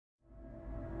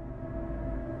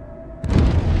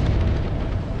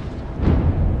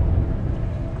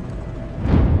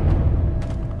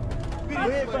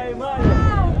поймали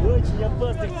очень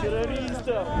опасных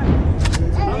террористов.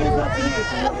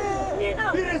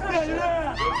 Перестань,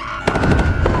 да!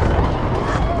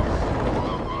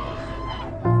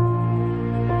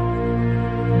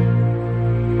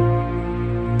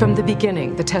 From the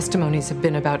beginning, the testimonies have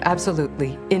been about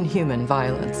absolutely inhuman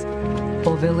violence.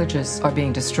 Whole villages are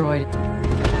being destroyed.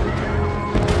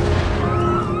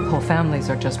 Whole families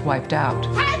are just wiped out.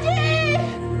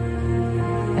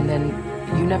 And then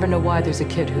you never know why there's a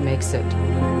kid who makes it.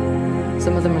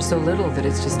 Some of them are so little that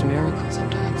it's just a miracle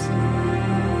sometimes.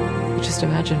 You just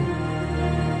imagine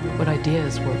what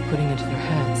ideas we're putting into their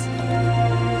heads.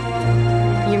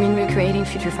 You mean we're creating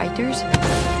future fighters?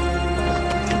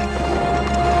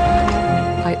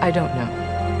 I don't know.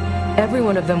 Every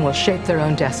one of them will shape their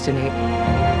own destiny.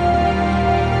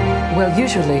 Well,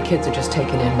 usually kids are just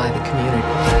taken in by the community.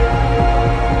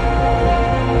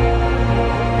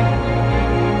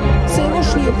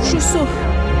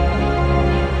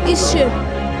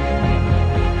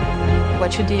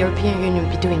 What should the European Union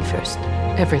be doing first?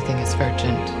 Everything is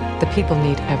urgent. The people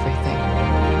need everything.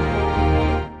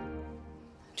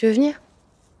 Tu veux venir?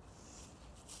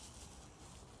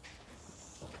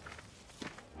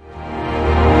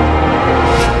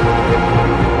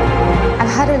 I've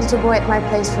had a little boy at my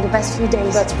place for the past few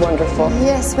days. That's wonderful.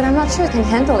 Yes, but I'm not sure I can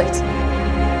handle it.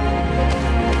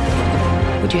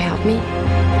 Would you help me?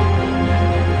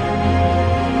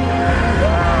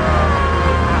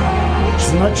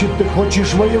 Значит, ты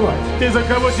хочешь воевать? Ты за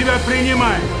кого себя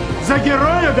принимаешь? За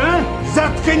героя, да?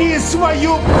 Заткни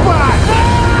свою пасть!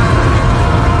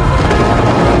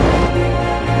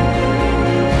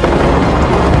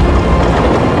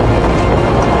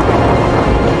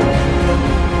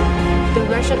 The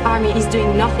Russian army is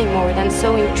doing nothing more than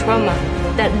sowing trauma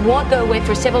that won't go away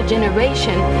for several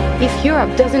generations if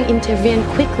Europe doesn't intervene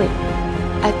quickly,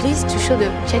 at least to show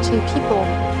the Chechen people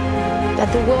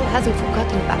that the world hasn't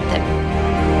forgotten about them.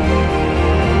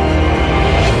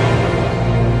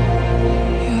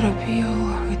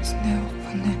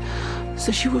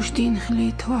 Så 20 år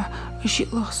lite, og jeg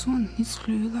skiller sånn,